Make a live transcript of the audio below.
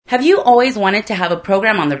Have you always wanted to have a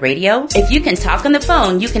program on the radio? If you can talk on the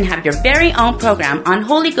phone, you can have your very own program on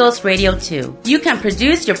Holy Ghost Radio too. You can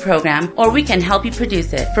produce your program, or we can help you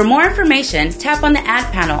produce it. For more information, tap on the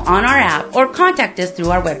ad panel on our app or contact us through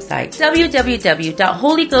our website,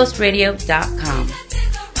 www.holyghostradio.com.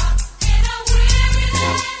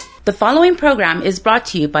 The following program is brought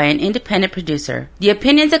to you by an independent producer. The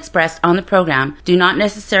opinions expressed on the program do not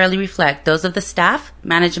necessarily reflect those of the staff,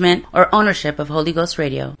 management, or ownership of Holy Ghost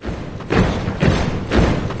Radio.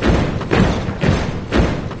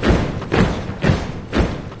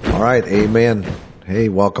 All right, amen. Hey,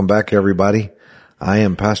 welcome back, everybody. I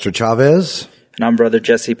am Pastor Chavez. And I'm Brother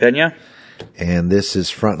Jesse Pena. And this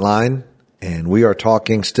is Frontline. And we are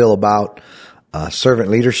talking still about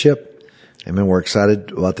servant leadership. Amen. We're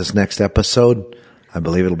excited about this next episode. I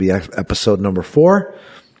believe it'll be episode number 4.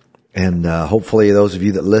 And hopefully those of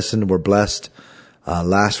you that listened were blessed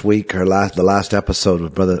last week or the last episode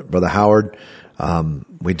with Brother Howard.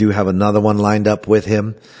 We do have another one lined up with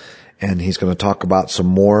him, and he's going to talk about some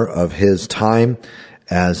more of his time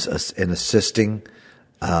in assisting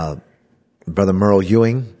Brother Merle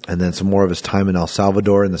Ewing, and then some more of his time in El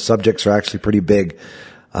Salvador. And the subjects are actually pretty big.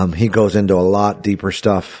 He goes into a lot deeper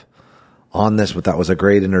stuff on this, but that was a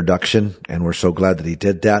great introduction, and we're so glad that he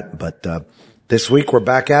did that. But this week we're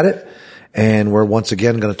back at it, and we're once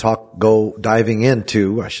again going to diving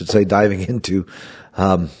into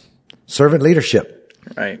servant leadership.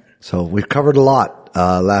 Right. So we've covered a lot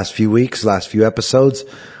last few episodes.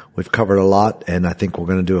 We've covered a lot, and I think we're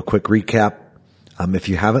going to do a quick recap. If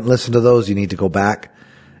you haven't listened to those, you need to go back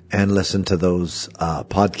and listen to those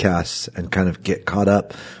podcasts and kind of get caught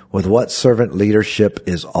up with what servant leadership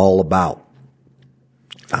is all about.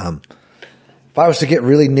 If I was to get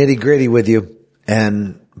really nitty gritty with you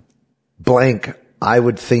and blank, I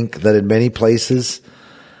would think that in many places,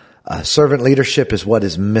 servant leadership is what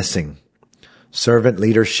is missing. Servant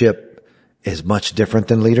leadership is much different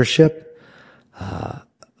than leadership.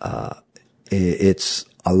 It's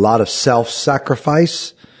a lot of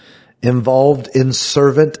self-sacrifice involved in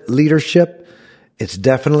servant leadership. It's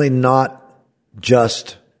definitely not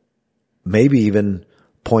just, maybe even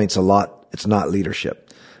points a lot, it's not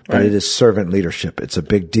leadership, but right. It is servant leadership. It's a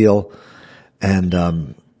big deal.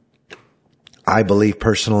 And I believe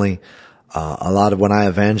personally, a lot of when I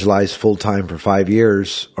evangelized full time for 5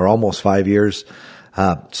 years or almost 5 years,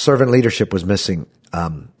 servant leadership was missing.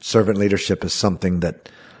 Servant leadership is something that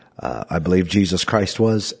I believe Jesus Christ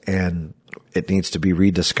was, and it needs to be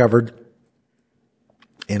rediscovered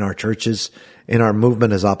in our churches, in our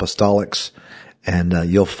movement as apostolics. And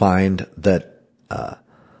you'll find that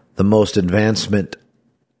the most advancement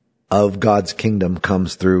of God's kingdom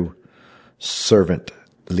comes through servant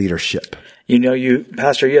leadership. You know,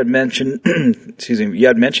 Pastor, you had mentioned, you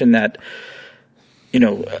had mentioned that,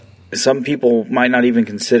 some people might not even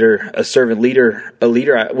consider a servant leader a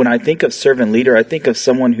leader. When I think of servant leader, I think of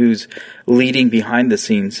someone who's leading behind the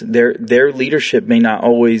scenes. Their leadership may not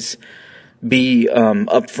always be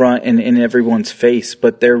up front and in everyone's face,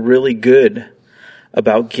 but they're really good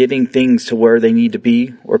about getting things to where they need to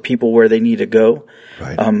be or people where they need to go.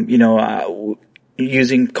 Right. Pulling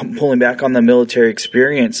back on the military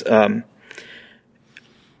experience, I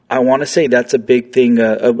want to say that's a big thing.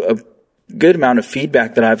 A good amount of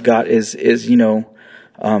feedback that I've got is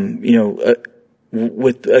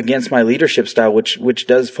against my leadership style, which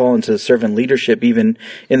does fall into servant leadership. Even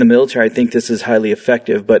in the military, I think this is highly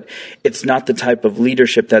effective, but it's not the type of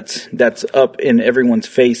leadership that's up in everyone's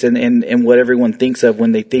face and what everyone thinks of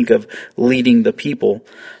when they think of leading the people.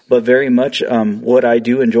 But very much, what I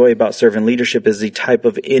do enjoy about servant leadership is the type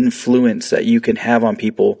of influence that you can have on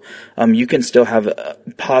people. You can still have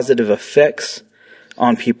positive effects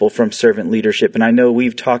on people from servant leadership. And I know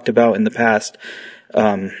we've talked about in the past,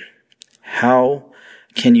 how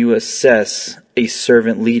can you assess a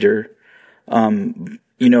servant leader?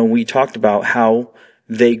 We talked about how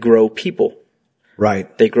they grow people.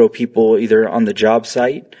 Right. They grow people either on the job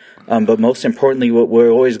site, but most importantly, what we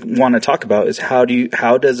always want to talk about is how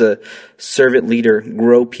does a servant leader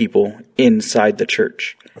grow people inside the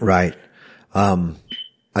church? Right. I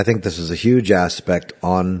think this is a huge aspect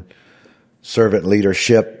on servant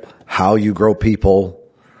leadership, how you grow people,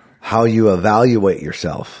 how you evaluate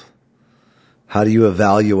yourself. How do you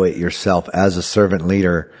evaluate yourself as a servant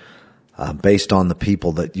leader based on the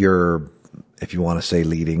people that you're, if you want to say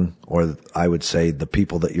leading, or I would say the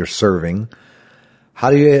people that you're serving? How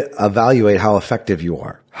do you evaluate how effective you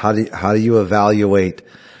are? How do you evaluate,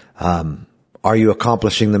 are you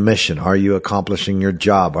accomplishing the mission? Are you accomplishing your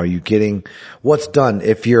job? Are you getting what's done?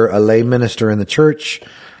 If you're a lay minister in the church,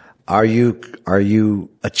 are you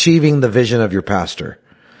achieving the vision of your pastor?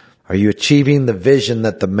 Are you achieving the vision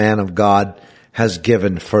that the man of God has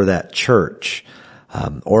given for that church?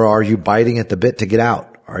 Or are you biting at the bit to get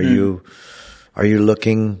out? Are you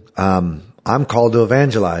looking, I'm called to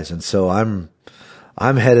evangelize, and so I'm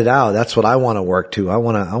headed out. That's what I want to work to. I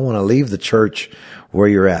want to leave the church where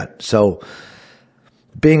you're at. So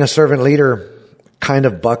being a servant leader kind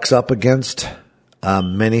of bucks up against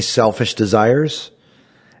many selfish desires,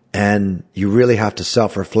 and you really have to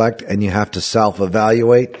self-reflect and you have to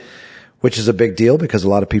self-evaluate, which is a big deal because a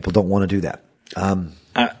lot of people don't want to do that.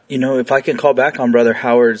 If I can call back on Brother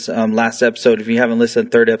Howard's last episode, if you haven't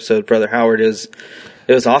listened, third episode, Brother Howard it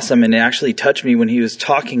was awesome, and it actually touched me when he was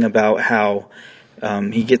talking about how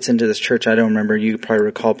he gets into this church. I don't remember, you probably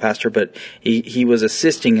recall, Pastor, but he was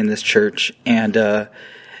assisting in this church, and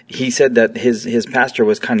he said that his pastor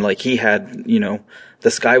was kind of like he had,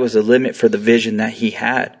 the sky was the limit for the vision that he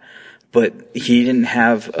had. But he didn't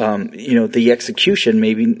have, the execution.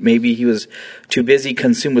 Maybe he was too busy,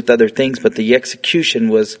 consumed with other things, but the execution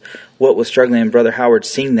was what was struggling. And Brother Howard,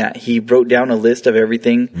 seeing that, he wrote down a list of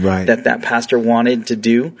everything that pastor wanted to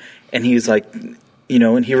do. And he was like,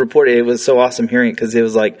 and he reported, it was so awesome hearing it, because it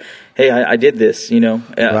was like, hey, I did this,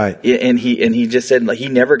 Right. And he just said, like, he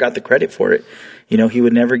never got the credit for it. He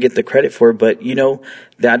would never get the credit for it, but,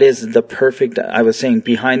 that is the perfect, I was saying,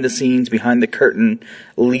 behind the scenes, behind the curtain,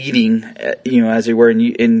 leading, as it were.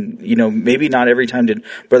 And maybe not every time did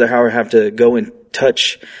Brother Howard have to go and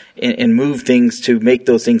touch and move things to make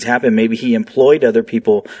those things happen. Maybe he employed other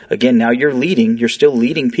people. Again, now you're still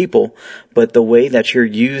leading people, but the way that you're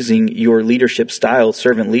using your leadership style,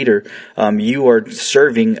 servant leader, you are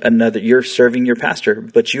serving you're serving your pastor,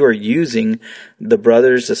 but you are using the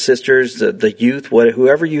brothers, the sisters, the youth,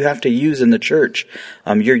 whoever you have to use in the church.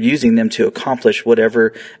 You're using them to accomplish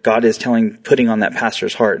whatever God is putting on that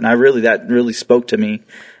pastor's heart. And that really spoke to me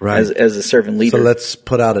as a servant leader. So let's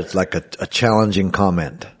put out a challenging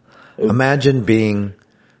comment. Ooh. Imagine being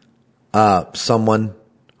someone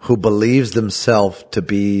who believes themselves to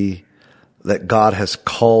be, that God has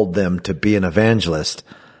called them to be an evangelist,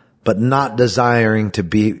 but not desiring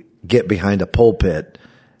to get behind a pulpit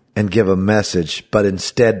and give a message, but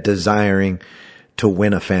instead desiring to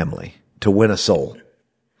win a family, to win a soul.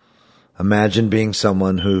 Imagine being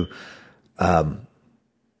someone who,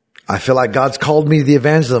 I feel like God's called me to the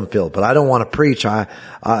evangelism field, but I don't want to preach.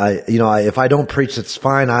 If I don't preach, it's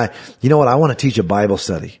fine. I want to teach a Bible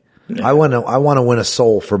study. Yeah. I want to win a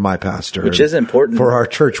soul for my pastor, which is important for our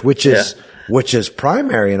church, which is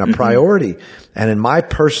primary and a priority. And in my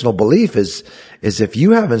personal belief is if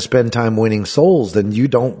you haven't spent time winning souls, then you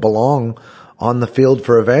don't belong on the field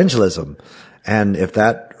for evangelism. And if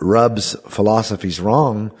that rubs philosophies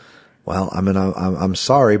wrong, well, I mean, I'm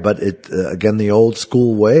sorry, but again, the old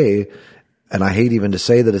school way, and I hate even to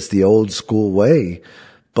say that it's the old school way,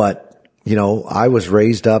 but I was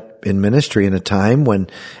raised up in ministry in a time when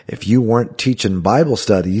if you weren't teaching Bible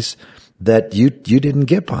studies, that you didn't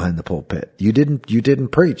get behind the pulpit. You didn't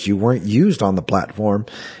preach. You weren't used on the platform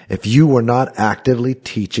if you were not actively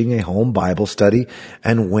teaching a home Bible study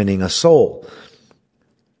and winning a soul.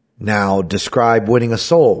 Now, describe winning a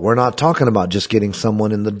soul. We're not talking about just getting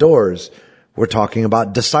someone in the doors. We're talking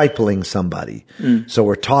about discipling somebody. So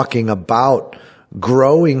we're talking about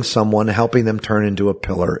growing someone, helping them turn into a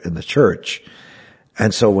pillar in the church.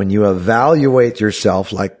 And so when you evaluate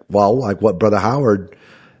yourself, like what Brother Howard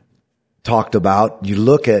talked about, you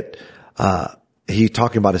look at, he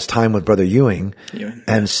talking about his time with Brother Ewing.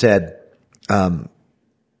 And said,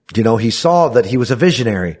 he saw that he was a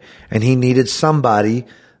visionary and he needed somebody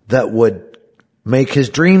that would make his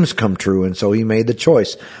dreams come true. And so he made the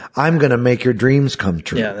choice. I'm going to make your dreams come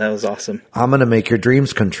true. Yeah, that was awesome. I'm going to make your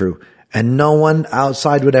dreams come true. And no one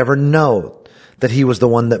outside would ever know that he was the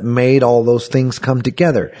one that made all those things come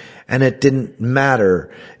together. And it didn't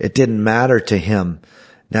matter. It didn't matter to him.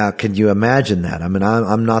 Now, can you imagine that? I mean,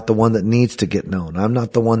 I'm not the one that needs to get known. I'm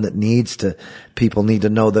not the one that people need to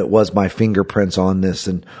know that was my fingerprints on this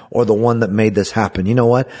or the one that made this happen. You know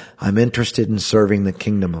what? I'm interested in serving the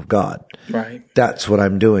kingdom of God. Right. That's what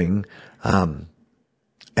I'm doing.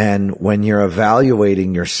 And when you're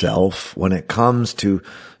evaluating yourself, when it comes to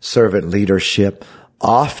servant leadership,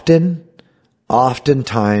 oftentimes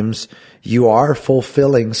you are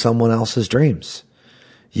fulfilling someone else's dreams.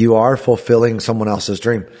 You are fulfilling someone else's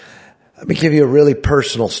dream. Let me give you a really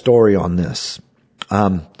personal story on this.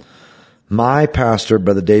 My pastor,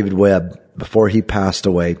 Brother David Webb, before he passed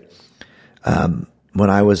away, when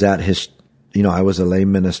I was at his, I was a lay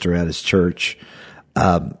minister at his church.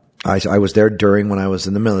 I was there when I was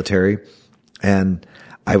in the military, and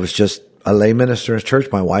I was just a lay minister at his church.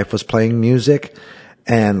 My wife was playing music,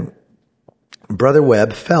 and Brother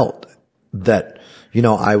Webb felt that,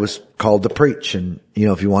 I was called to preach and,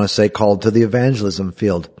 if you want to say called to the evangelism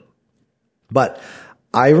field. But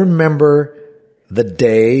I remember the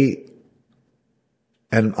day,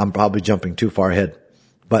 and I'm probably jumping too far ahead,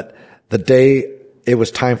 but the day it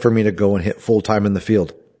was time for me to go and hit full time in the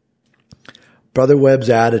field. Brother Webb's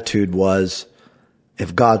attitude was,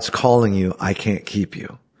 if God's calling you, I can't keep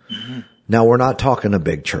you. Mm-hmm. Now, we're not talking a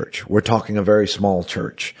big church. We're talking a very small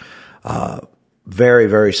church. Very,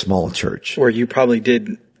 very small church. Where you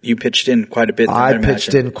pitched in quite a bit. I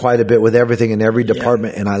pitched in quite a bit with everything in every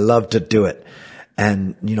department, and I love to do it.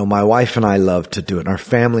 And, my wife and I loved to do it. And our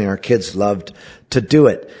family, our kids loved to do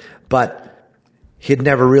it. But he'd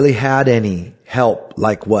never really had any help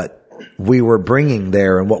like what we were bringing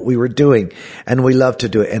there and what we were doing. And we loved to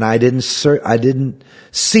do it. And I didn't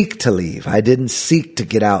seek to leave. I didn't seek to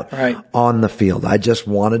get out on the field. I just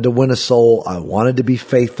wanted to win a soul. I wanted to be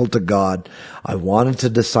faithful to God. I wanted to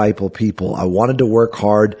disciple people. I wanted to work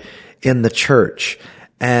hard in the church.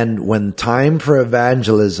 And when time for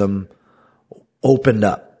evangelism opened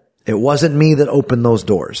up, it wasn't me that opened those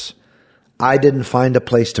doors. I didn't find a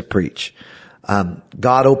place to preach.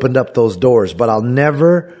 God opened up those doors, but I'll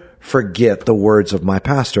never forget the words of my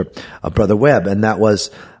pastor, Brother Webb. And that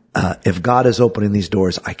was, if God is opening these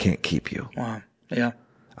doors, I can't keep you. Wow. Yeah.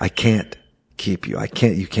 I can't keep you.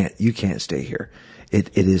 You can't stay here.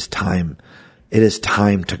 It is time. It is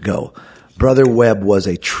time to go. Brother Webb was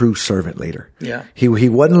a true servant leader. Yeah. He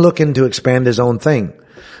wasn't looking to expand his own thing.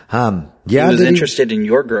 He was interested in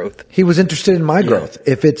your growth. He was interested in my growth.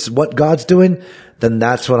 If it's what God's doing, then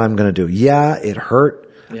that's what I'm going to do. Yeah, it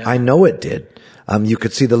hurt. Yeah. I know it did. You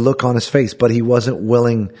could see the look on his face, but he wasn't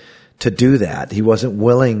willing to do that. He wasn't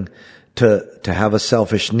willing to have a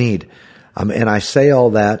selfish need. And I say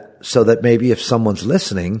all that so that maybe if someone's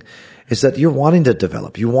listening, is that you're wanting to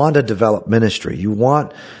develop. You want to develop ministry. You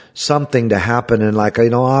want something to happen and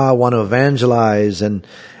I want to evangelize and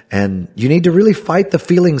you need to really fight the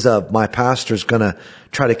feelings of my pastor's going to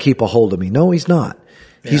try to keep a hold of me. No, he's not.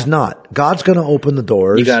 Yeah. He's not. God's going to open the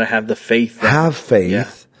doors. You got to have the faith. Have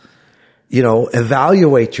faith. Yeah.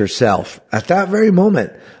 Evaluate yourself at that very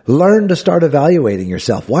moment. Learn to start evaluating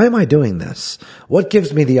yourself. Why am I doing this? What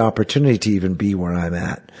gives me the opportunity to even be where I'm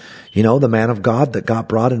at? The man of God that God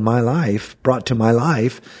brought to my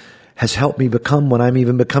life has helped me become what I'm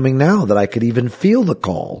even becoming now, that I could even feel the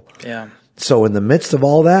call. Yeah. So in the midst of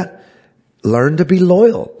all that, learn to be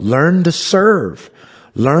loyal. Learn to serve.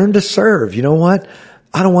 Learn to serve. You know what?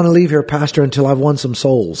 I don't want to leave here, Pastor, until I've won some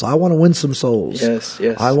souls. I want to win some souls. Yes.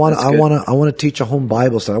 I want to teach a home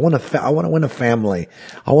Bible study. I want to win a family.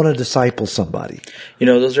 I want to disciple somebody.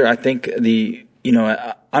 Those are, I think,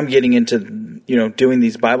 I'm getting into, doing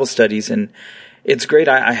these Bible studies, and it's great.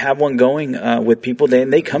 I have one going, with people,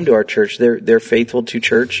 and they come to our church. They're faithful to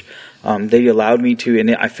church. They allowed me to,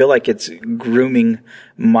 and I feel like it's grooming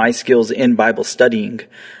my skills in Bible studying,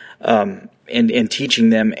 and teaching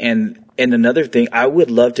them. And another thing, I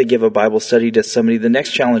would love to give a Bible study to somebody. The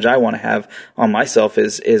next challenge I want to have on myself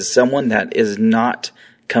is someone that is not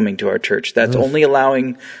coming to our church. That's only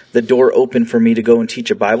allowing the door open for me to go and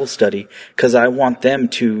teach a Bible study, because I want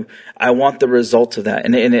the results of that.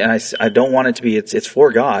 And I don't want it to be, it's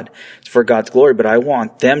for God. It's for God's glory, but I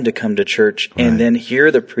want them to come to church and then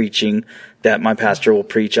hear the preaching that my pastor will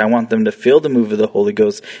preach. I want them to feel the move of the Holy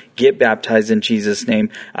Ghost, get baptized in Jesus' name.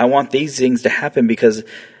 I want these things to happen, because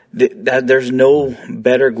there's no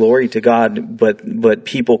better glory to God, but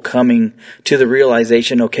people coming to the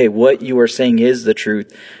realization, okay, what you are saying is the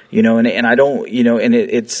truth, and I don't, and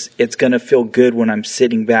it's going to feel good when I'm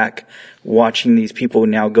sitting back watching these people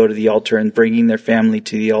now go to the altar and bringing their family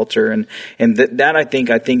to the altar. And that I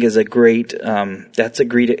think is a great, that's a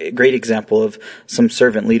great example of some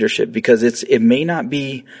servant leadership, because it may not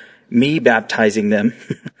be me baptizing them.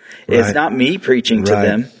 It's not me preaching to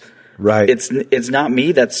them. Right. It's not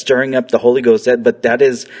me that's stirring up the Holy Ghost,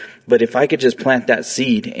 but if I could just plant that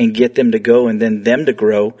seed and get them to go and then them to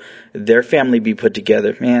grow, their family be put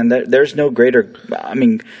together, man, there's no greater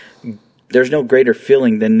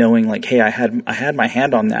feeling than knowing, like, hey, I had my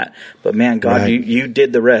hand on that, but man, God, you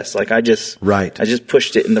did the rest. Like I just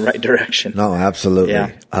pushed it in the right direction. No, absolutely.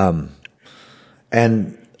 Yeah.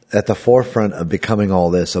 And at the forefront of becoming all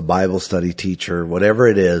this, a Bible study teacher, whatever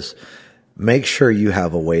it is, make sure you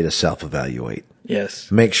have a way to self-evaluate. Yes.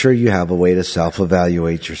 Make sure you have a way to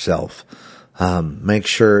self-evaluate yourself. Make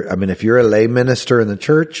sure, if you're a lay minister in the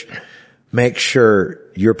church, make sure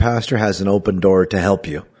your pastor has an open door to help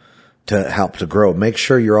you, to help to grow. Make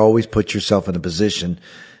sure you always put yourself in a position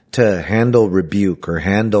to handle rebuke or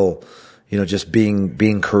handle, just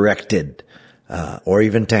being corrected. or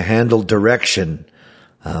even to handle direction,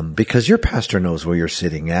 because your pastor knows where you're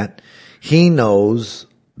sitting at. He knows,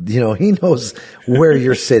 he knows where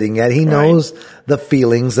you're sitting at. He knows the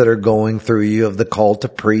feelings that are going through you of the call to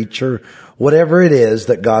preach or whatever it is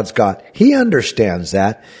that God's got. He understands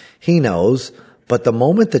that. He knows. But the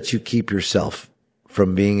moment that you keep yourself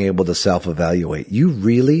from being able to self-evaluate, you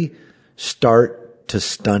really start to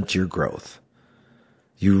stunt your growth.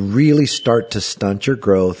 You really start to stunt your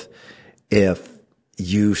growth if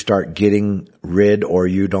you start getting rid or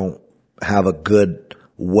you don't have a good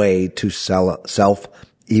way to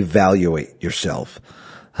self-evaluate yourself.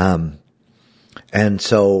 And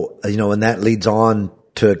so, and that leads on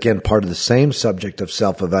to, again, part of the same subject of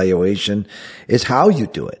self-evaluation is how you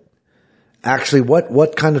do it. Actually,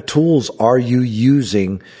 what kind of tools are you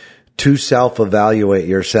using to self-evaluate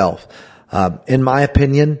yourself? In my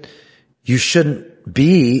opinion, you shouldn't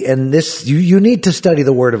be, and you need to study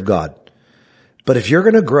the Word of God. But if you're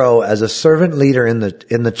going to grow as a servant leader in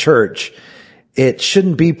the church, it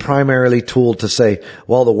shouldn't be primarily tooled to say,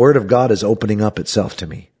 well, the Word of God is opening up itself to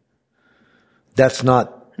me. That's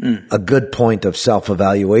not a good point of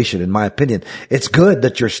self-evaluation, in my opinion. It's good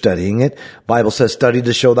that you're studying it. Bible says, study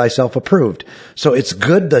to show thyself approved. So it's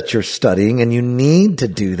good that you're studying, and you need to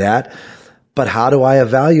do that. But how do I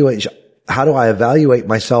evaluate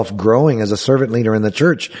myself growing as a servant leader in the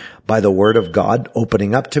church? By the Word of God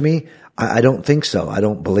opening up to me? I don't think so. I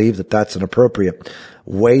don't believe that that's an appropriate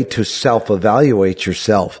way to self-evaluate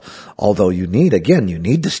yourself. Although you need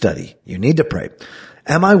to study. You need to pray.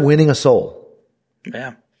 Am I winning a soul?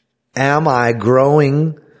 Yeah. Am I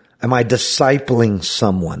growing? Am I discipling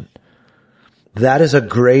someone? That is a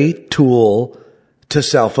great tool to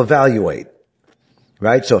self-evaluate,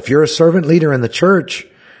 right? So if you're a servant leader in the church,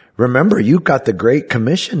 remember you've got the Great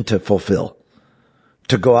Commission to fulfill,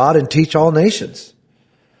 to go out and teach all nations.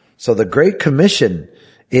 So the Great Commission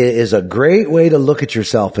is a great way to look at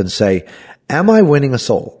yourself and say, am I winning a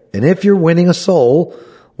soul? And if you're winning a soul,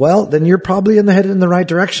 well, then you're probably headed in the right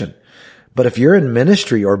direction. But if you're in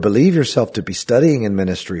ministry or believe yourself to be studying in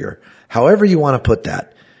ministry or however you want to put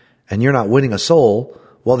that, and you're not winning a soul,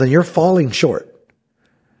 well, then you're falling short.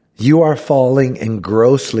 You are falling and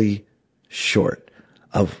grossly short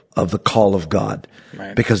of the call of God.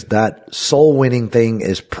 Right. Because that soul winning thing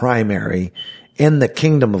is primary in the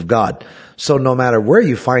kingdom of God. So no matter where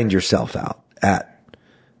you find yourself at,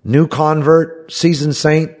 new convert, seasoned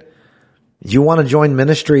saint, you want to join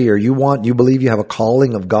ministry or you believe you have a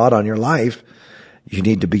calling of God on your life, you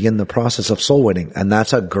need to begin the process of soul winning. And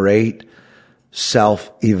that's a great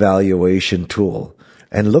self-evaluation tool.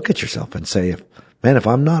 And look at yourself and say, if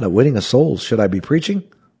I'm not winning a soul, should I be preaching?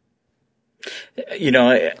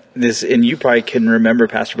 And you probably can remember,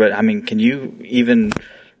 Pastor, but can you even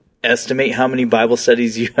estimate how many Bible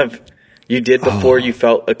studies you did before you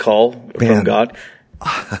felt a call from God?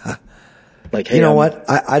 Like, hey, what?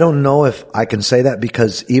 I don't know if I can say that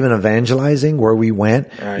because even evangelizing where we went,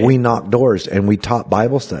 we knocked doors and we taught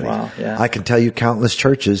Bible studies. Wow, yeah. I can tell you countless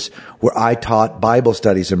churches where I taught Bible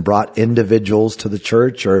studies and brought individuals to the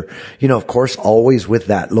church or, of course, always with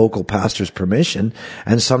that local pastor's permission.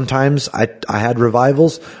 And sometimes I had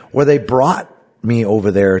revivals where they brought me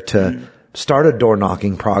over there to start a door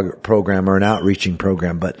knocking program or an outreaching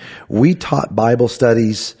program. But we taught Bible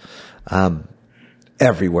studies,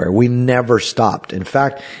 everywhere. We never stopped. In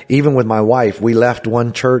fact, even with my wife, we left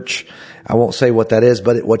one church. I won't say what that is,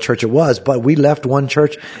 but what church it was, but we left one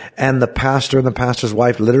church and the pastor and the pastor's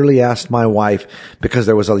wife literally asked my wife because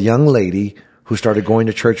there was a young lady who started going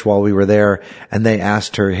to church while we were there and they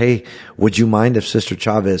asked her, hey, would you mind if Sister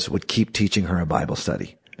Chavez would keep teaching her a Bible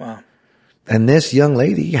study? Wow. And this young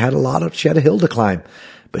lady she had a hill to climb.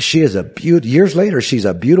 But she is years later, she's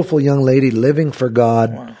a beautiful young lady living for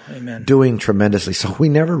God, wow. Amen. Doing tremendously. So we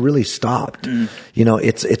never really stopped.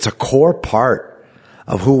 It's a core part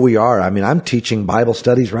of who we are. I'm teaching Bible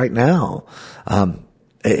studies right now.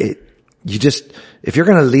 If you're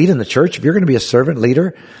going to lead in the church, if you're going to be a servant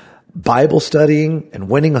leader, Bible studying and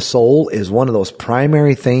winning a soul is one of those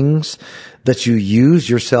primary things that you use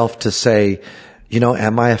yourself to say,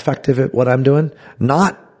 am I effective at what I'm doing?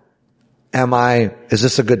 Not, is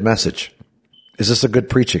this a good message? Is this a good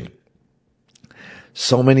preaching?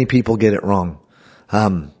 So many people get it wrong.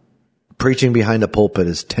 Preaching behind a pulpit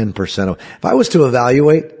is 10%. If I was to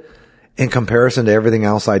evaluate in comparison to everything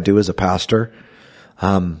else I do as a pastor,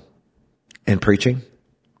 in preaching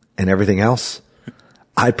and everything else,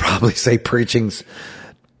 I'd probably say preaching's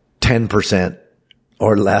 10%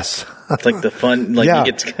 or less. It's like the fun, like yeah,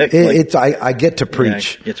 you get to, I get to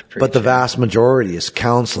preach, but the vast majority is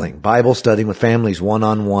counseling, Bible studying with families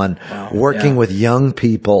one-on-one, working with young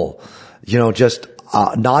people, just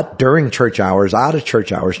not during church hours, out of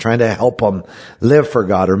church hours, trying to help them live for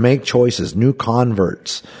God or make choices, new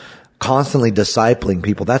converts, constantly discipling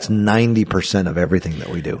people. That's 90% of everything that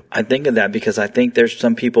we do. I think of that because I think there's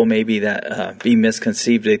some people maybe that be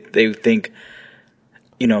misconceived. They think,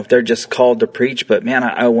 if they're just called to preach, but man,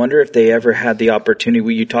 I wonder if they ever had the opportunity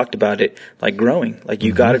where you talked about it, like growing, like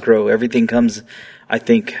you got to grow. Everything comes, I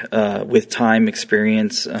think, with time,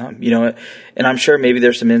 experience, and I'm sure maybe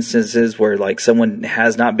there's some instances where like someone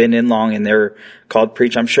has not been in long and they're called to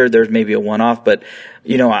preach. I'm sure there's maybe a one-off, but,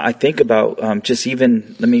 I think about, just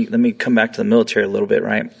even, let me come back to the military a little bit,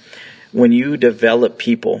 right? When you develop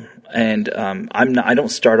people, and I don't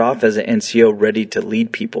start off as an NCO ready to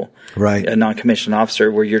lead people, right? A non-commissioned officer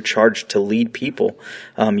where you're charged to lead people.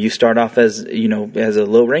 You start off as as a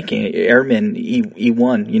low-ranking airman,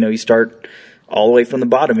 E1. You start all the way from the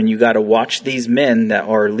bottom, and you got to watch these men that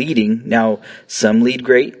are leading. Now, some lead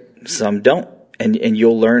great, some don't. And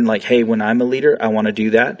you'll learn like, hey, when I'm a leader, I want to do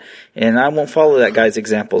that. And I won't follow that guy's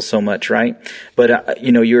example so much, right? But,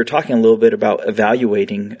 you were talking a little bit about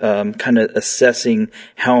evaluating, kind of assessing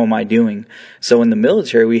how am I doing. So in the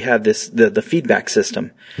military, we have the feedback system.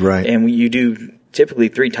 Right. And you do typically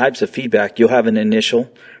 3 types of feedback. You'll have an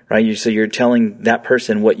initial, right? So you're telling that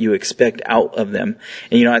person what you expect out of them.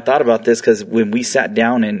 And, I thought about this because when we sat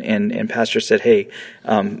down and Pastor said, hey,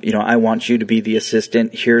 I want you to be the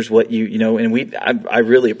assistant. Here's what and I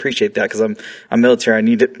really appreciate that because I'm military. I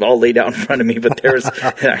need it all laid out in front of me, but there's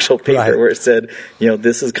an actual paper right. where it said,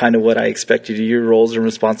 this is kind of what I expect you to do, your roles and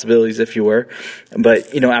responsibilities, if you were.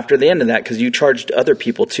 But, after the end of that, because you charged other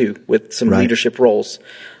people too with some right. leadership roles.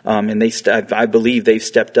 And I believe they've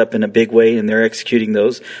stepped up in a big way and they're executing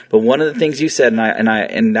those. But one of the things you said,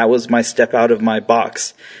 and that was my step out of my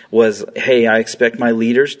box, was, hey, I expect my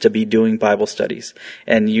leaders to be doing Bible studies.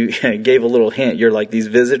 And you gave a little hint. You're like, these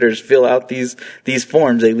visitors fill out these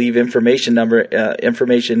forms. They leave information number,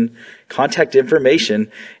 contact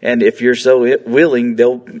information. And if you're so willing,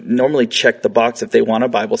 they'll normally check the box if they want a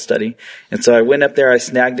Bible study. And so I went up there, I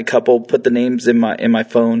snagged a couple, put the names in my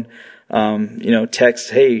phone.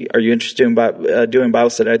 Text, hey, are you interested in doing Bible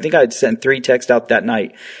study? I think I'd sent 3 texts out that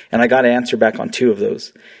night, and I got an answer back on 2 of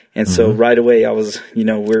those. And so right away I was,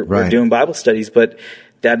 we're doing Bible studies, but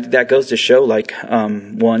that goes to show like,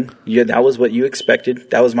 that was what you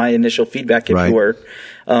expected. That was my initial feedback if you were.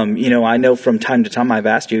 I know from time to time I've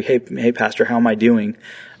asked you, hey, Pastor, how am I doing?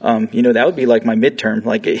 That would be like my midterm,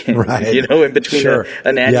 like, right. In between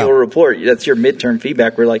an annual report. That's your midterm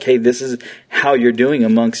feedback. We're like, hey, this is how you're doing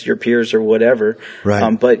amongst your peers or whatever.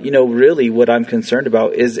 Right. But, really what I'm concerned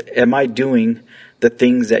about is, am I doing the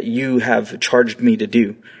things that you have charged me to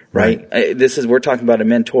do? Right. We're talking about a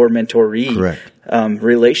mentor-mentoree.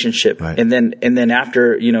 Relationship. Right. And then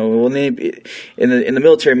after, in the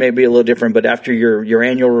military may be a little different, but after your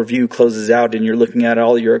annual review closes out and you're looking at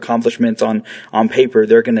all your accomplishments on paper,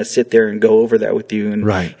 they're going to sit there and go over that with you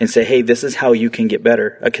and say, hey, this is how you can get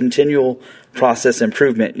better. A continual process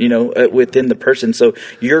improvement, within the person. So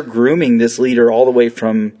you're grooming this leader all the way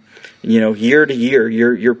from, year to year,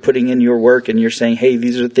 you're putting in your work and you're saying, hey,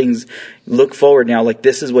 these are the things, look forward now, like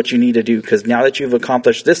this is what you need to do. Cause now that you've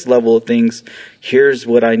accomplished this level of things, here's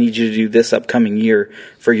what I need you to do this upcoming year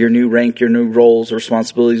for your new rank, your new roles,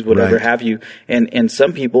 responsibilities, whatever have you. And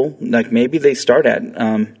some people, like maybe they start at,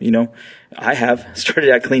 I have started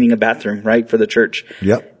at cleaning a bathroom, right, for the church.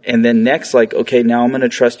 Yep. And then next, like, okay, now I'm going to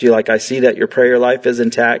trust you. Like, I see that your prayer life is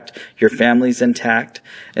intact, your family's intact,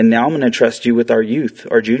 and now I'm going to trust you with our youth,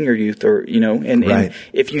 our junior youth, or, and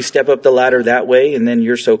if you step up the ladder that way, and then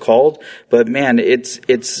you're so called. But man, it's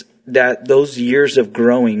that those years of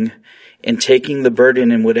growing and taking the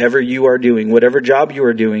burden in whatever you are doing, whatever job you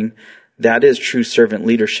are doing, that is true servant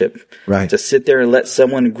leadership. Right. To sit there and let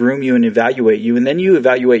someone groom you and evaluate you, and then you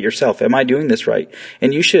evaluate yourself. Am I doing this right?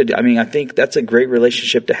 And you should. I think that's a great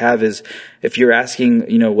relationship to have, is if you're asking,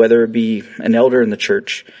 whether it be an elder in the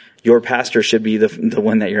church, your pastor should be the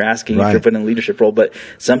one that you're asking if you're put in a leadership role. But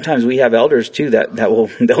sometimes we have elders too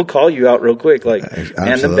they'll call you out real quick. Like,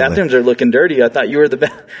 man, the bathrooms are looking dirty. I thought you were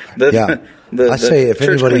I'd say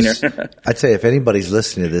if anybody's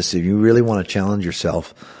listening to this, if you really want to challenge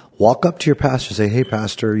yourself, walk up to your pastor and say, hey,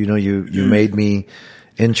 pastor, you made me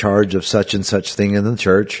in charge of such and such thing in the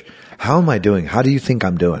church. How am I doing? How do you think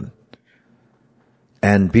I'm doing?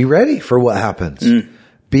 And be ready for what happens.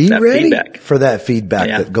 Be ready for that feedback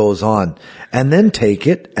that goes on, and then take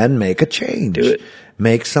it and make a change. Do it.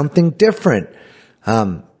 Make something different.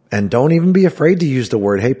 And don't even be afraid to use the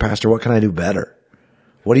word, hey, pastor, what can I do better?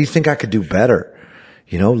 What do you think I could do better?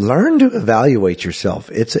 learn to evaluate yourself.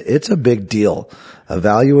 It's a big deal.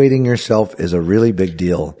 Evaluating yourself is a really big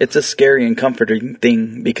deal. It's a scary and comforting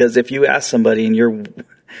thing, because if you ask somebody and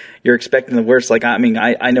you're expecting the worst, like, I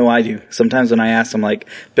know I do. Sometimes when I ask, I'm like,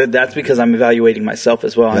 but that's because I'm evaluating myself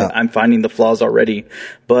as well. Yeah. I'm finding the flaws already.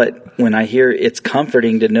 But when I hear, it's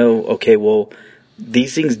comforting to know, okay, well,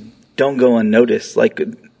 these things don't go unnoticed. Like,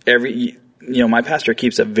 my pastor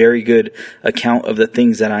keeps a very good account of the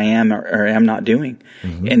things that I am or am not doing.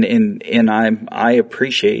 Mm-hmm. And I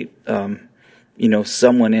appreciate,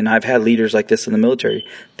 someone, and I've had leaders like this in the military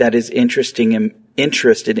that is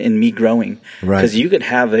interested in me growing. Right. Because you could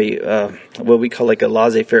have what we call like a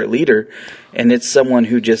laissez-faire leader, and it's someone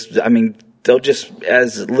who they'll just,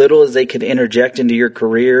 as little as they could interject into your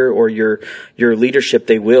career or your leadership,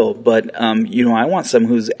 they will. But, I want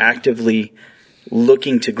someone who's actively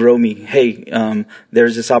looking to grow me. Hey,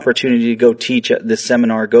 there's this opportunity to go teach at this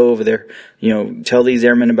seminar, go over there, tell these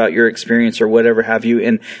airmen about your experience or whatever have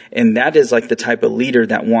you. And that is like the type of leader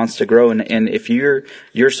that wants to grow. And if you're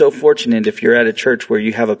so fortunate, if you're at a church where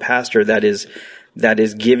you have a pastor that is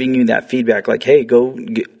giving you that feedback, like, hey, go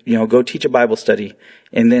teach a Bible study.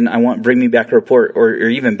 And then bring me back a report, or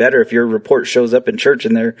even better, if your report shows up in church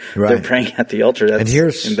and they're praying at the altar, that's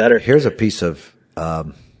even better. Here's a piece of,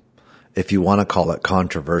 if you want to call it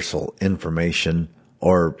controversial information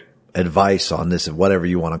or advice on this, whatever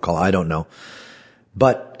you want to call it, I don't know.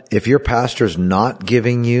 But if your pastor's not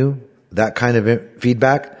giving you that kind of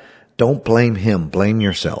feedback, don't blame him. Blame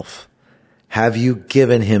yourself. Have you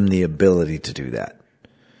given him the ability to do that?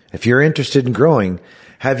 If you're interested in growing,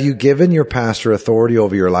 have you given your pastor authority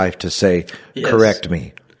over your life to say, yes, correct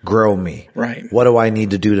me, grow me? Right. What do I need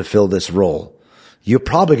to do to fill this role? You're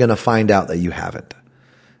probably going to find out that you haven't.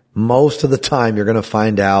 Most of the time, you're going to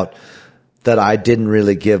find out that I didn't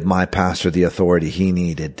really give my pastor the authority he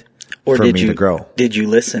needed for me to grow. Did you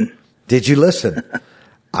listen? Did you listen?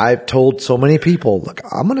 I've told so many people, look,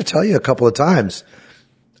 I'm going to tell you a couple of times.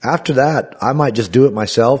 After that, I might just do it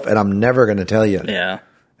myself, and I'm never going to tell you. Yeah.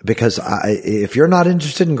 Because if you're not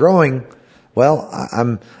interested in growing, well, I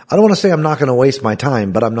don't want to say I'm not going to waste my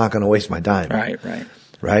time, but I'm not going to waste my time.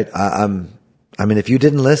 Right. If you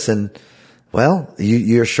didn't listen, well,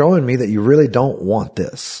 you're showing me that you really don't want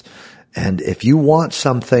this. And if you want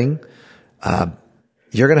something,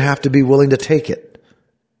 you're going to have to be willing to take it.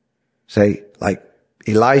 Say, like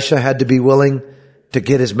Elisha had to be willing to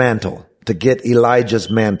get his mantle, to get Elijah's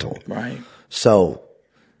mantle. Right. So,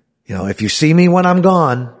 if you see me when I'm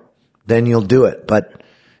gone, then you'll do it. But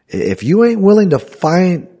if you ain't willing to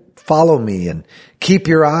follow me and keep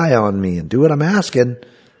your eye on me and do what I'm asking,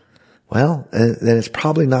 well, then it's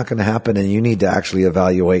probably not going to happen, and you need to actually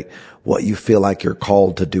evaluate what you feel like you're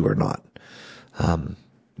called to do or not.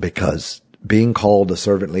 Because being called a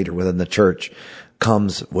servant leader within the church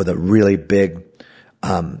comes with a really big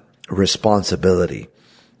responsibility.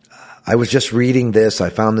 I was just reading this. I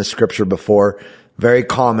found this scripture before. Very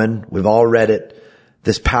common. We've all read it.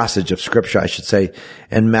 This passage of scripture, I should say,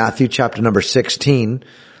 in Matthew chapter number 16.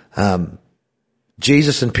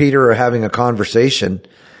 Jesus and Peter are having a conversation,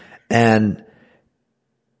 and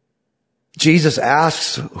Jesus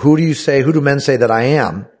asks, who do men say that I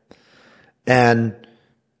am? And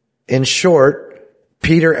in short,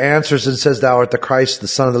 Peter answers and says, thou art the Christ, the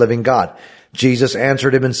Son of the living God. Jesus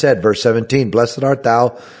answered him and said, verse 17, blessed art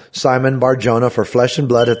thou, Simon Bar-Jonah, for flesh and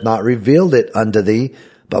blood hath not revealed it unto thee,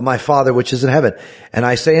 but my Father which is in heaven. And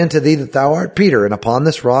I say unto thee that thou art Peter, and upon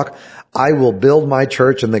this rock I will build my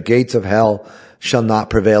church, and the gates of hell shall not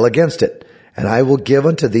prevail against it. And I will give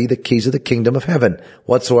unto thee the keys of the kingdom of heaven.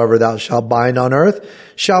 Whatsoever thou shalt bind on earth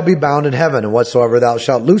shall be bound in heaven, and whatsoever thou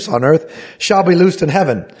shalt loose on earth shall be loosed in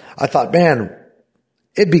heaven. I thought, man,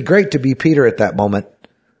 it'd be great to be Peter at that moment.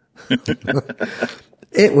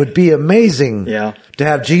 It would be amazing to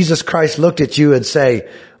have Jesus Christ look at you and say,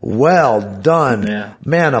 well done. Yeah.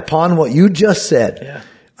 Man, upon what you just said,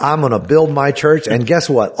 I'm going to build my church. And guess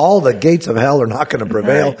what? All the gates of hell are not going to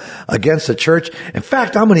prevail against the church. In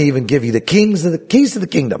fact, I'm going to even give you the keys to the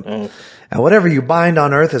kingdom. And whatever you bind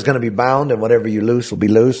on earth is going to be bound, and whatever you loose will be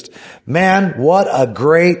loosed. Man, what a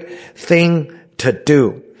great thing to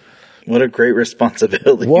do. What a great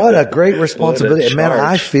responsibility. What a great responsibility. Man,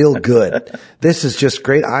 I feel good. This is just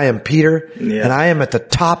great. I am Peter, and I am at the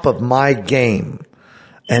top of my game.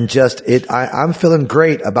 And I'm feeling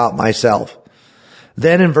great about myself.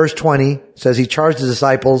 Then in verse 20, it says he charged the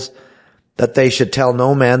disciples that they should tell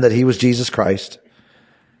no man that he was Jesus Christ.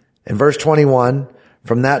 In verse 21,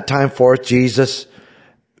 from that time forth, Jesus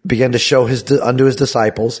began to show unto his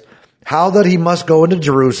disciples how that he must go into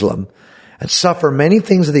Jerusalem and suffer many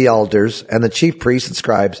things of the elders and the chief priests and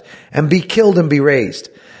scribes, and be killed and be raised.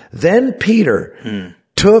 Then Peter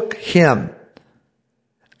took him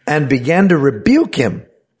and began to rebuke him.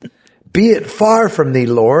 Be it far from thee,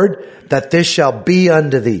 Lord, that this shall be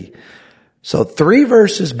unto thee. So 4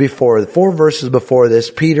 verses before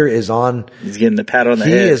this, Peter is on. He's getting the pat on the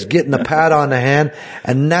head. He is getting the pat on the hand.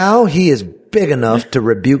 And now he is big enough to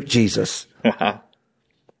rebuke Jesus. Wow.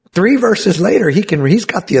 3 verses later, he's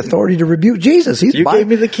got the authority to rebuke Jesus. You gave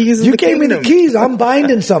me the keys of the kingdom. You gave me the keys. I'm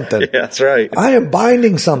binding something. Yeah, that's right. I am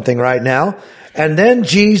binding something right now. And then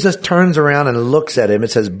Jesus turns around and looks at him.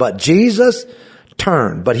 It says, but Jesus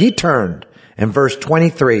turned, but he turned in verse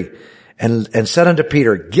 23 and said unto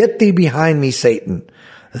Peter, get thee behind me, Satan.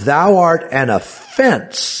 Thou art an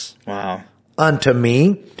offense unto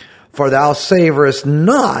me, for thou savorest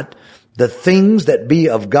not the things that be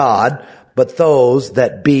of God, but those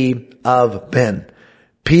that be of men.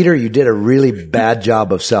 Peter, you did a really bad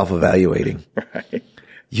job of self-evaluating. Right.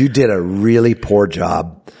 You did a really poor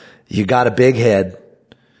job. You got a big head,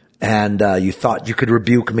 and you thought you could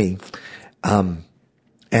rebuke me.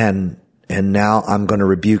 And now I'm going to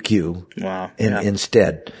rebuke you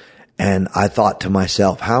instead. And I thought to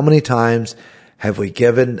myself, how many times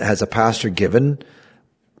has a pastor given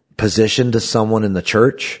position to someone in the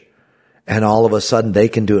church, and all of a sudden they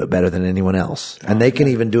can do it better than anyone else. And they can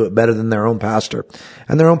even do it better than their own pastor.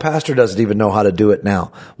 And their own pastor doesn't even know how to do it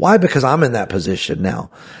now. Why? Because I'm in that position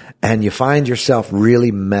now. And you find yourself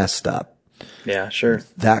really messed up. Yeah, sure.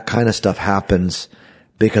 That kind of stuff happens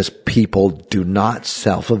because people do not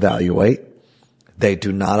self-evaluate. They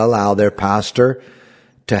do not allow their pastor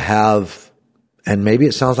to have, and maybe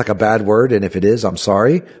it sounds like a bad word, and if it is, I'm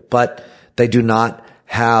sorry, but they do not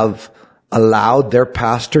have allowed their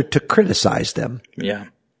pastor to criticize them. Yeah.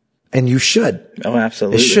 And you should. Oh,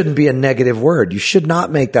 absolutely. It shouldn't be a negative word. You should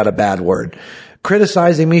not make that a bad word.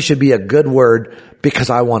 Criticizing me should be a good word because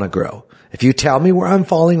I want to grow. If you tell me where I'm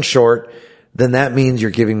falling short, then that means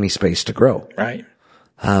you're giving me space to grow. Right.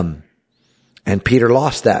 And Peter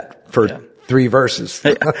lost that for 3 verses.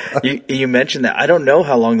 You mentioned that. I don't know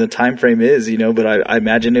how long the time frame is, but I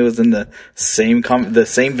imagine it was in the same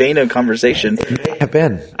vein of conversation. It may have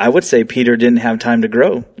been. I would say Peter didn't have time to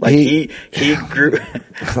grow. Like he grew.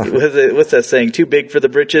 What's that saying? Too big for the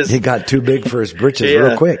britches. He got too big for his britches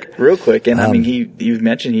real quick. And I mean, you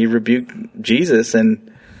mentioned he rebuked Jesus,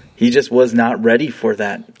 and he just was not ready for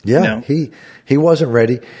that. Yeah, he wasn't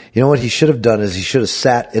ready. You know what he should have done is he should have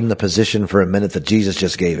sat in the position for a minute that Jesus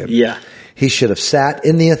just gave him. Yeah. He should have sat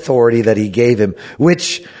in the authority that he gave him,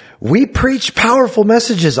 which we preach powerful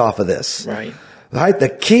messages off of this. Right. Right? The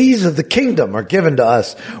keys of the kingdom are given to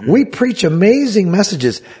us. Mm-hmm. We preach amazing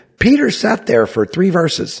messages. Peter sat there for 3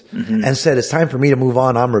 verses and said, it's time for me to move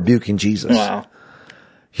on. I'm rebuking Jesus. Wow.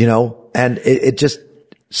 And it just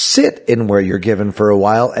sit in where you're given for a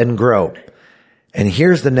while and grow. And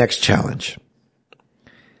here's the next challenge.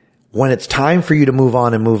 When it's time for you to move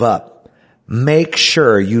on and move up, make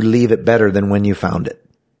sure you leave it better than when you found it.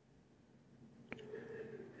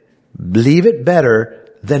 Leave it better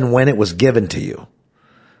than when it was given to you.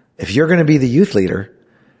 If you're going to be the youth leader,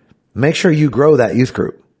 make sure you grow that youth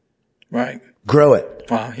group. Right. Grow it.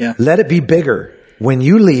 Wow, yeah. Let it be bigger. When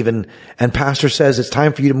you leave and pastor says it's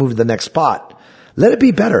time for you to move to the next spot, let it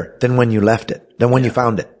be better than when you left it, than when you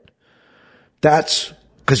found it. That's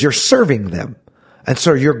because you're serving them. And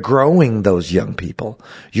so you're growing those young people.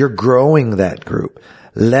 You're growing that group.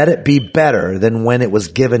 Let it be better than when it was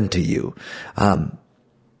given to you.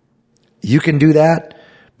 You can do that.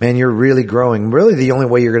 Man, you're really growing. Really, the only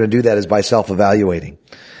way you're going to do that is by self-evaluating.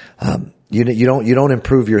 You don't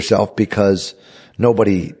improve yourself because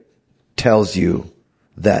nobody tells you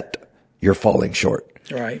that you're falling short.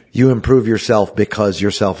 Right. You improve yourself because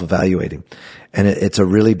you're self-evaluating. And it's a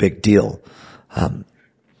really big deal.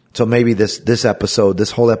 So maybe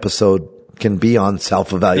this whole episode can be on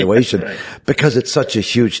self-evaluation right. because it's such a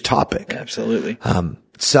huge topic. Absolutely.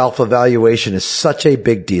 Self-evaluation is such a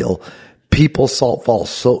big deal. People fall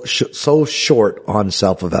so short on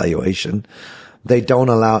self-evaluation. They don't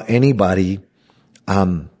allow anybody,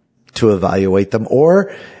 to evaluate them.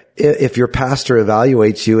 Or if your pastor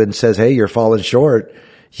evaluates you and says, hey, you're falling short,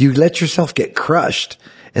 you let yourself get crushed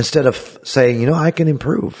instead of saying, I can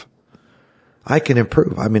improve. I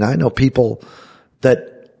mean, I know people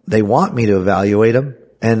that they want me to evaluate them,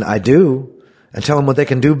 and I do, and tell them what they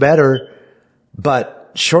can do better.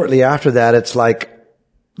 But shortly after that, it's like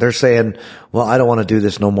they're saying, well, I don't want to do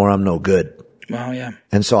this no more. I'm no good. Wow, yeah.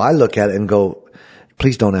 And so I look at it and go,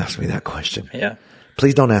 please don't ask me that question. Yeah.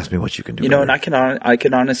 Please don't ask me what you can do better. And I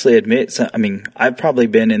can honestly admit, I've probably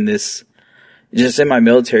been in this just in my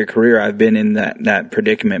military career, I've been in that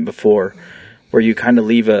predicament before, where you kind of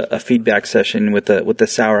leave a feedback session with a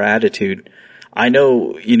sour attitude. I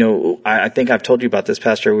know, I think I've told you about this,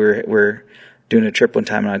 Pastor. We're doing a trip one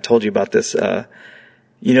time, and I told you about this.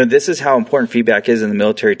 This is how important feedback is in the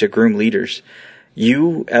military to groom leaders.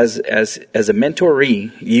 You, as a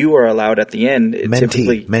mentoree, you are allowed at the end.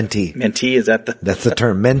 Mentee is that's the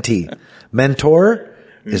term, mentee. Mentor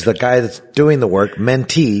is the guy that's doing the work.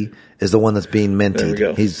 Mentee is the one that's being mentored. There we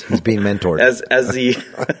go. He's being mentored. As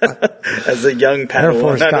the young Padawan. Air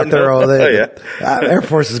Force got their own. Air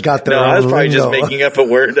Force has got their own. No, I was probably lingo. just making up a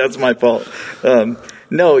word. That's my fault.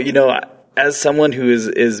 As someone who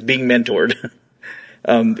is being mentored,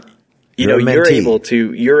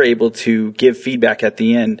 you're able to give feedback at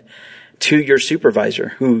the end to your supervisor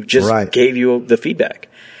who just gave you the feedback.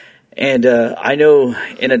 And I know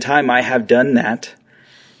in a time I have done that,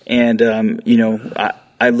 and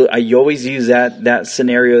I always use that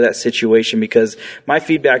scenario, that situation, because my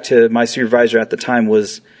feedback to my supervisor at the time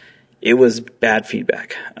was bad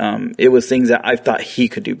feedback. It was things that I thought he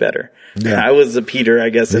could do better. Yeah. I was a Peter, I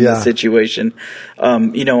guess, in this situation.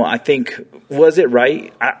 I think, was it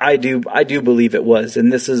right? I do believe it was.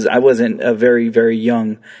 And I wasn't a very, very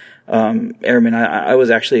young airman. I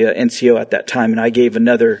was actually an NCO at that time, and I gave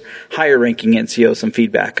another higher ranking NCO some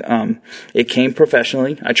feedback. It came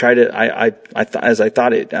professionally. I tried it. As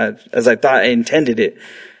I intended it,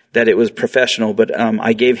 that it was professional, but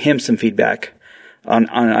I gave him some feedback on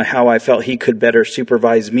how I felt he could better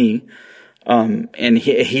supervise me. And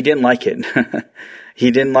he didn't like it. He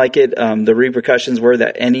didn't like it. The repercussions were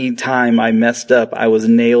that any time I messed up, I was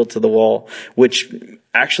nailed to the wall, which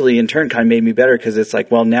actually in turn kind of made me better, because it's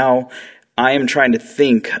like, well, now I am trying to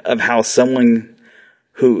think of how someone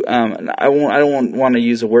who, I don't want to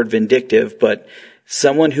use the word vindictive, but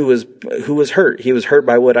someone who was hurt. He was hurt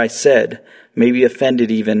by what I said, maybe offended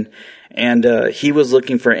even. And he was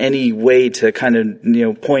looking for any way to kind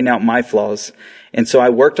of, point out my flaws. And so I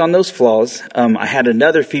worked on those flaws. I had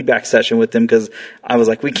another feedback session with him, because I was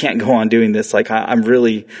like, we can't go on doing this. Like, I'm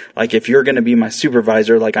really, like, if you're going to be my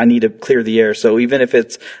supervisor, like, I need to clear the air. So even if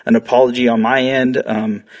it's an apology on my end,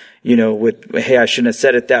 hey, I shouldn't have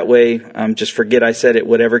said it that way. Just forget I said it,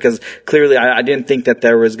 whatever. Because clearly I didn't think that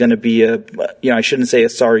there was going to be I shouldn't say a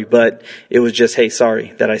sorry, but it was just, hey,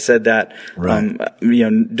 sorry that I said that. Right.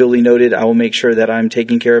 Duly noted. I will make sure that I'm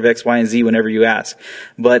taking care of X, Y, and Z whenever you ask.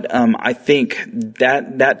 But, I think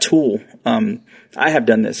that tool, I have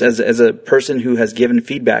done this as a person who has given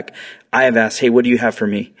feedback. I have asked, hey, what do you have for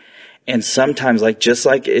me? And sometimes, just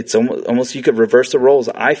like it's almost you could reverse the roles.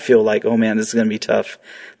 I feel like, oh man, this is going to be tough.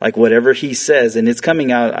 Like whatever he says, and it's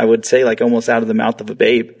coming out, I would say, like almost out of the mouth of a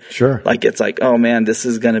babe. Sure. Like it's like, oh man, this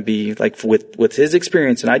is going to be like with his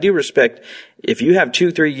experience. And I do respect, if you have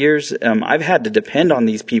 2-3 years, I've had to depend on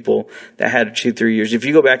these people that had 2-3 years. If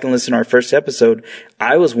you go back and listen to our first episode,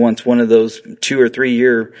 I was once one of those 2 or 3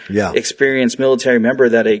 year experienced military member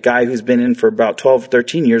that a guy who's been in for about 12,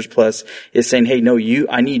 13 years plus is saying, hey, no,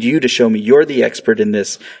 I need you to show me. You're the expert in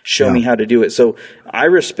this. Show me how to do it. So I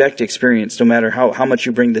respect experience, no matter how much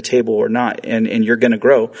you bring to the table or not, and you're going to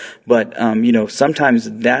grow. But, sometimes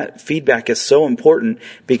that feedback is so important,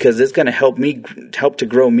 because it's going to help to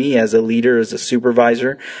grow me as a leader, as a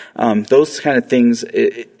supervisor. Those kind of things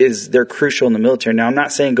they're crucial in the military. Now, I'm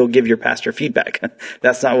not saying go give your pastor feedback.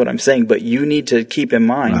 That's not what I'm saying, but you need to keep in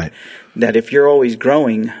mind that if you're always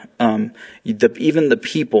growing, even the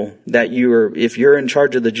people that if you're in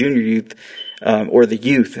charge of the junior youth, or the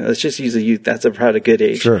youth, let's just use the youth. That's about a good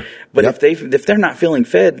age. Sure. But if they're not feeling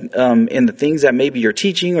fed, in the things that maybe you're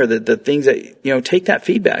teaching, or the things that, take that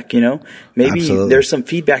feedback, maybe Absolutely. There's some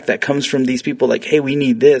feedback that comes from these people, like, hey, we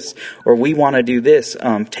need this, or we want to do this.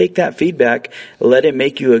 Take that feedback, let it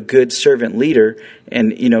make you a good servant leader.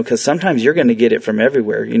 And, cause sometimes you're going to get it from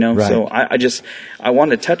everywhere, Right. So I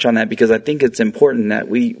want to touch on that, because I think it's important that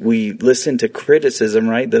we listen to criticism,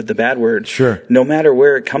 right? The bad word. Sure. No matter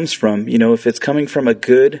where it comes from, if it's coming from a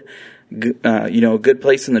good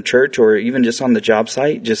place in the church, or even just on the job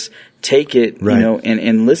site, just take it, Right.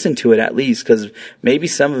 And listen to it at least, because maybe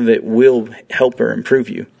some of it will help or improve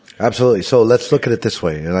you. Absolutely. So let's look at it this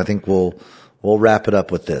way, and I think we'll wrap it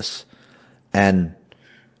up with this. And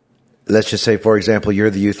let's just say, for example, you're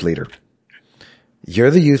the youth leader.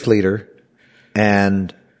 You're the youth leader,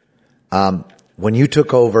 and when you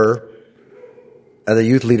took over the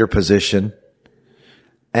youth leader position,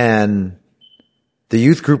 and the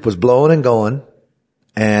youth group was blowing and going,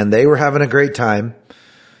 and they were having a great time,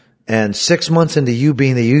 and 6 months into you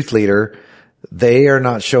being the youth leader, they are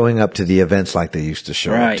not showing up to the events like they used to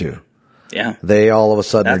show up to. Yeah. They all of a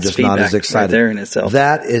sudden That's are just not as excited. right there in itself.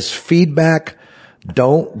 That is feedback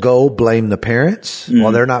Don't go blame the parents.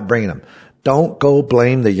 Well, they're not bringing them. Don't go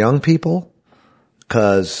blame the young people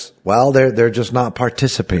because, well, they're just not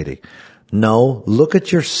participating. No, look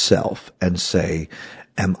at yourself and say,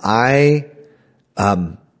 am I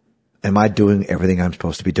doing everything I'm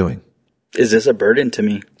supposed to be doing? Is this a burden to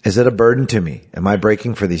me? Is it a burden to me? Am I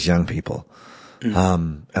breaking for these young people?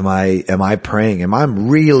 Am I praying? Am I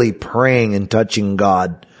really praying and touching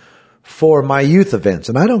God for my youth events?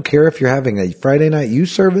 And I don't care if you're having a Friday night youth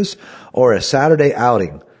service or a Saturday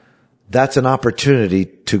outing. That's an opportunity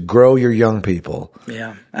to grow your young people.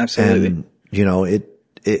 Yeah, absolutely. And, you know,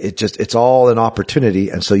 it's all an opportunity.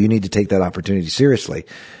 And so you need to take that opportunity seriously.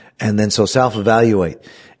 And then so self-evaluate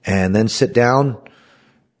and then sit down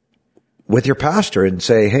with your pastor and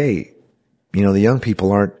say, hey, you know, the young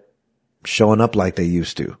people aren't showing up like they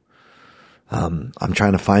used to. I'm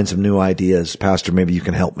trying to find some new ideas. Pastor, maybe you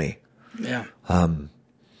can help me. Yeah.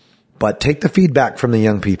 But take the feedback from the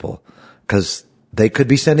young people because they could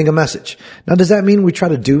be sending a message. Now, does that mean we try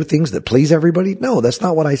to do things that please everybody? No, that's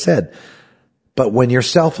not what I said. But when you're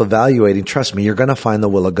self-evaluating, trust me, you're going to find the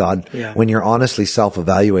will of God when you're honestly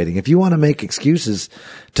self-evaluating. If you want to make excuses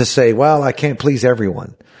to say, well, I can't please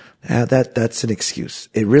everyone, that's an excuse.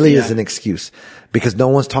 It really is an excuse because no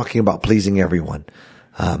one's talking about pleasing everyone.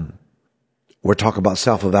 We're talking about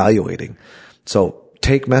self-evaluating. So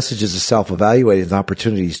take messages of self-evaluating as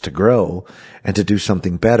opportunities to grow and to do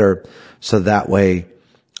something better. So that way,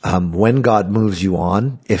 when God moves you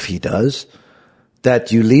on, if he does,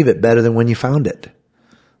 that you leave it better than when you found it.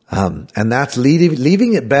 And that's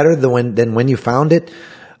leaving it better than when you found it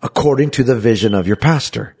according to the vision of your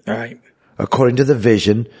pastor. All right. According to the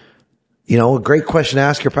vision, you know, a great question to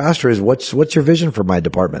ask your pastor is, what's your vision for my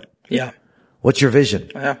department? Yeah. What's your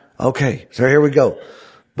vision? Yeah. Okay. So here we go.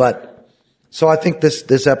 But, so I think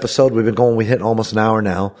this episode, we hit almost an hour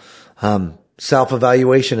now.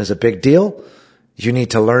 Self-evaluation is a big deal. You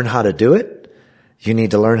need to learn how to do it. You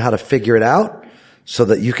need to learn how to figure it out so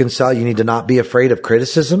that you can sell. You need to not be afraid of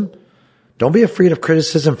criticism. Don't be afraid of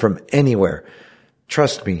criticism from anywhere.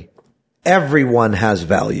 Trust me. Everyone has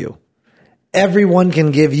value. Everyone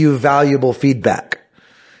can give you valuable feedback.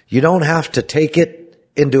 You don't have to take it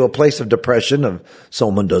into a place of depression of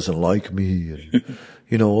someone doesn't like me and,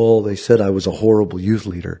 you know, oh, they said I was a horrible youth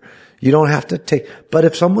leader. You don't have to but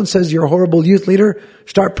if someone says you're a horrible youth leader,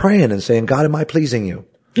 start praying and saying, God, am I pleasing you?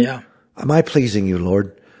 Yeah. Am I pleasing you,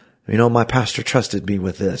 Lord? You know, my pastor trusted me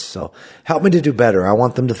with this, so help me to do better. I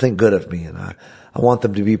want them to think good of me and I want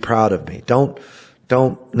them to be proud of me. Don't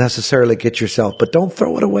necessarily get yourself, but don't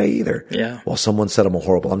throw it away either. Yeah. Well, someone said I'm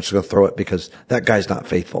horrible. I'm just going to throw it because that guy's not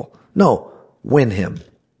faithful. No, win him.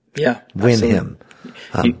 Yeah. Win absolutely.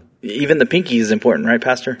 him. Even the pinky is important, right,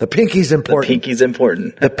 Pastor? The pinky's important. The pinky's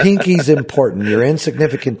important. The pinky's important. Your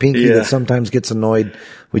insignificant pinky that sometimes gets annoyed.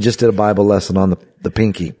 We just did a Bible lesson on the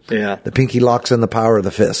pinky. Yeah. The pinky locks in the power of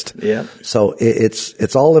the fist. Yeah. So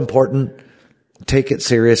it's all important. Take it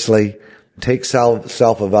seriously. Take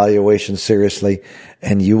self-evaluation seriously,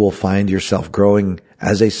 and you will find yourself growing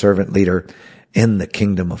as a servant leader in the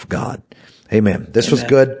kingdom of God. Amen. This was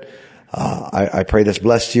good. I pray this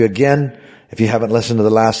blessed you again. If you haven't listened to the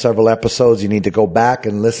last several episodes, you need to go back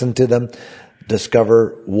and listen to them,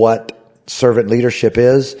 discover what servant leadership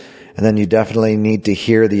is, and then you definitely need to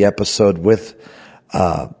hear the episode with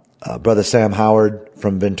Brother Sam Howard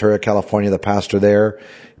from Ventura, California, the pastor there.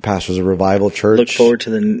 Pastors a revival church. Look forward to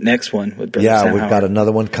the next one with Brother Sam we've Howard. Got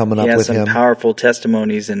another one coming up with him. He has some powerful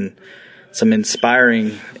testimonies and some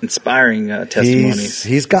inspiring testimonies.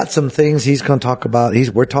 He's got some things he's going to talk about.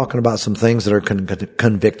 We're talking about some things that are going to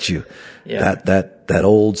convict you. Yeah. That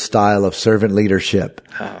old style of servant leadership.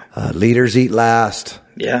 Leaders eat last.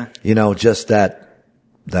 Yeah. You know, just that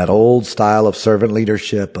old style of servant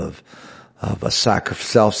leadership of a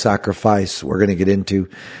self-sacrifice we're going to get into.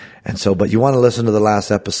 And so, but you want to listen to the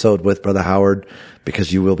last episode with Brother Howard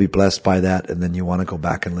because you will be blessed by that. And then you want to go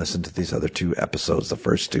back and listen to these other two episodes, the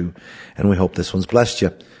first two. And we hope this one's blessed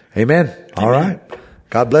you. Amen. All right.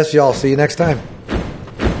 God bless you all. See you next time.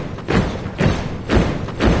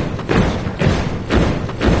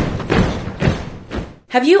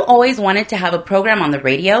 Have you always wanted to have a program on the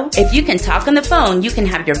radio? If you can talk on the phone, you can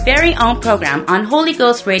have your very own program on Holy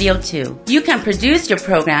Ghost Radio 2. You can produce your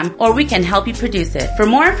program, or we can help you produce it. For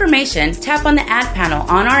more information, tap on the ad panel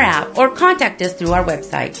on our app or contact us through our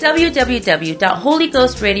website,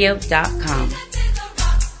 www.holyghostradio.com.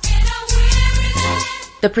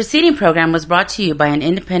 The preceding program was brought to you by an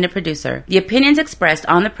independent producer. The opinions expressed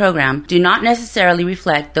on the program do not necessarily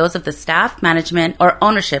reflect those of the staff, management, or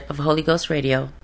ownership of Holy Ghost Radio.